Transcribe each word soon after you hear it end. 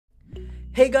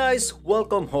Hey guys,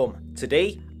 welcome home.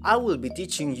 Today, I will be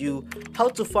teaching you how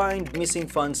to find missing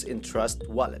funds in Trust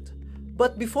Wallet.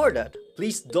 But before that,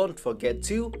 please don't forget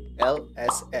to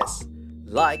LSS.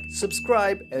 Like,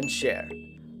 subscribe, and share.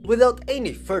 Without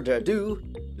any further ado,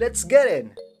 let's get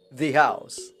in the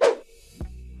house.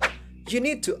 You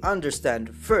need to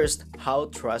understand first how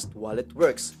Trust Wallet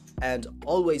works and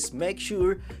always make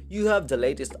sure you have the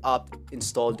latest app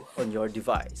installed on your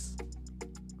device.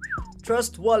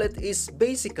 Trust Wallet is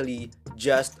basically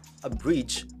just a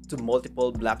bridge to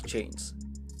multiple blockchains,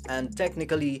 and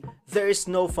technically, there is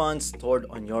no funds stored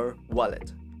on your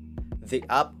wallet. The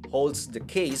app holds the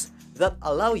keys that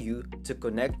allow you to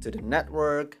connect to the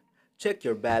network, check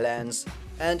your balance,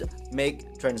 and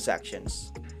make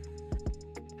transactions.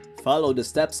 Follow the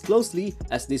steps closely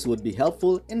as this would be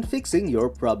helpful in fixing your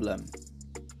problem.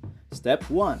 Step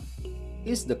 1.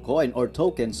 Is the coin or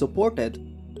token supported?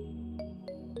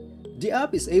 The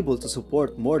app is able to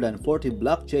support more than 40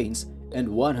 blockchains and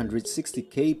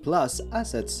 160k plus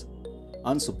assets.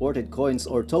 Unsupported coins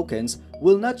or tokens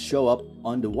will not show up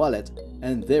on the wallet,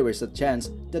 and there is a chance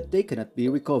that they cannot be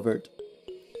recovered.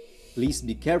 Please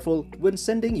be careful when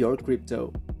sending your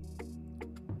crypto.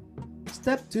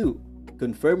 Step 2.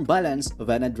 Confirm balance of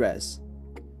an address.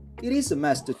 It is a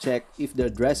must to check if the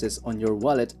addresses on your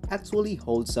wallet actually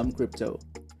hold some crypto.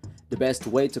 The best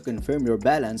way to confirm your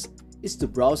balance is to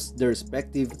browse the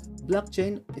respective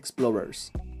blockchain explorers.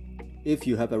 If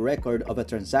you have a record of a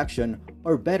transaction,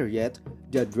 or better yet,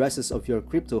 the addresses of your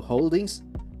crypto holdings,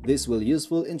 this will be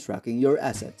useful in tracking your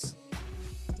assets.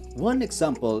 One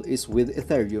example is with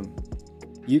Ethereum.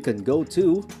 You can go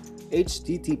to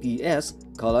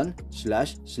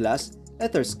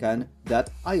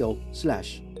https://etherscan.io/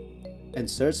 and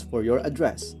search for your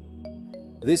address.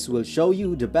 This will show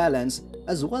you the balance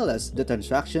as well as the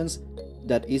transactions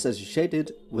that is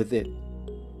associated with it.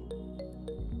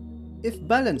 If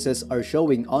balances are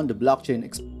showing on the blockchain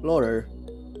explorer,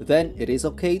 then it is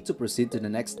okay to proceed to the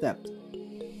next step.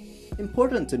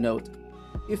 Important to note,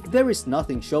 if there is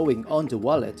nothing showing on the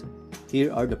wallet,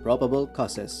 here are the probable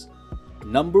causes.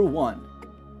 Number 1.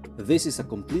 This is a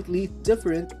completely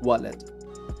different wallet.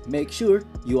 Make sure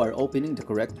you are opening the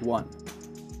correct one.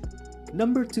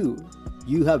 Number 2.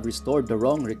 You have restored the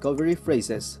wrong recovery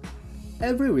phrases.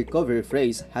 Every recovery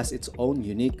phrase has its own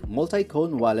unique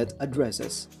multi-coin wallet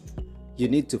addresses. You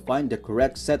need to find the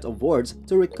correct set of words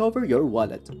to recover your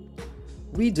wallet.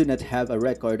 We do not have a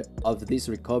record of these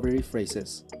recovery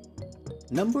phrases.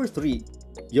 Number 3.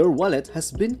 Your wallet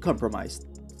has been compromised.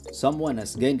 Someone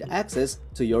has gained access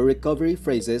to your recovery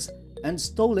phrases and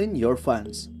stolen your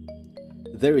funds.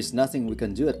 There is nothing we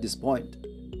can do at this point.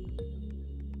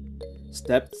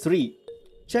 Step 3.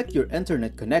 Check your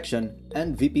internet connection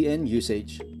and VPN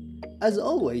usage. As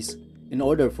always, in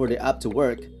order for the app to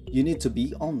work, you need to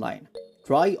be online.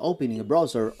 Try opening a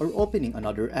browser or opening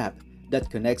another app that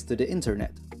connects to the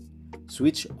internet.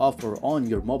 Switch off or on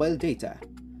your mobile data.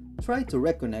 Try to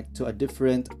reconnect to a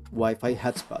different Wi-Fi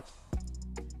hotspot.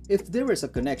 If there is a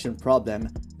connection problem,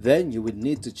 then you would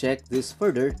need to check this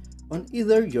further on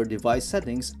either your device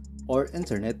settings or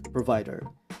internet provider.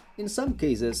 In some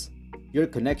cases, your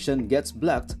connection gets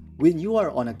blocked when you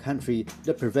are on a country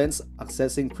that prevents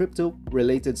accessing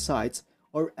crypto-related sites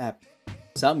or apps.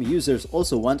 Some users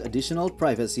also want additional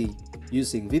privacy.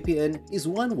 Using VPN is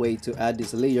one way to add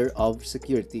this layer of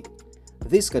security.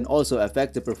 This can also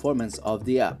affect the performance of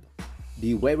the app.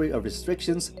 Be wary of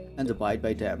restrictions and abide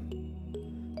by them.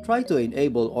 Try to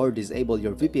enable or disable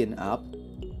your VPN app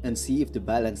and see if the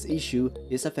balance issue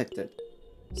is affected.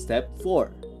 Step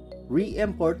 4.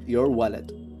 Re-import your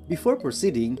wallet. Before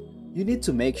proceeding, you need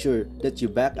to make sure that you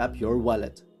back up your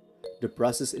wallet. The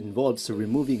process involves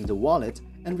removing the wallet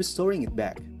and restoring it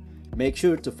back. Make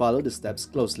sure to follow the steps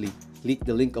closely. Click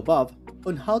the link above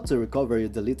on how to recover your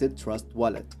deleted Trust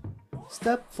Wallet.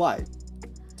 Step 5.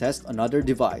 Test another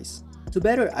device. To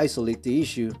better isolate the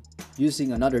issue,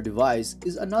 using another device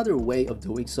is another way of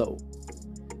doing so.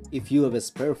 If you have a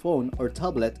spare phone or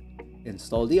tablet,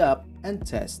 install the app and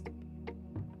test.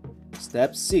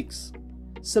 Step 6.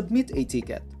 Submit a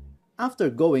ticket. After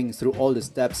going through all the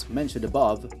steps mentioned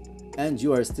above, and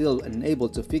you are still unable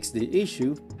to fix the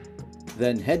issue,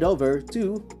 then head over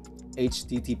to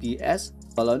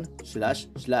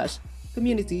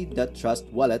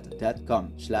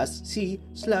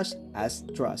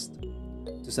https://community.trustwallet.com/c/asktrust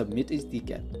to submit a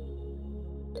ticket.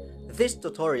 This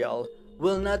tutorial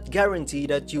will not guarantee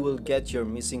that you will get your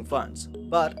missing funds,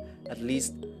 but at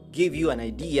least give you an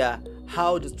idea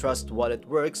how the Trust Wallet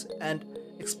works and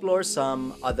explore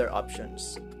some other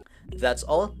options. That's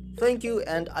all. Thank you,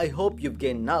 and I hope you've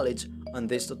gained knowledge on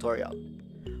this tutorial.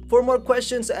 For more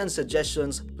questions and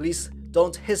suggestions, please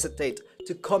don't hesitate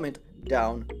to comment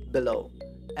down below.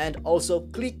 And also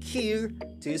click here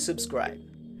to subscribe.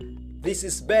 This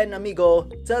is Ben Amigo.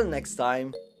 Till next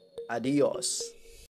time, adios.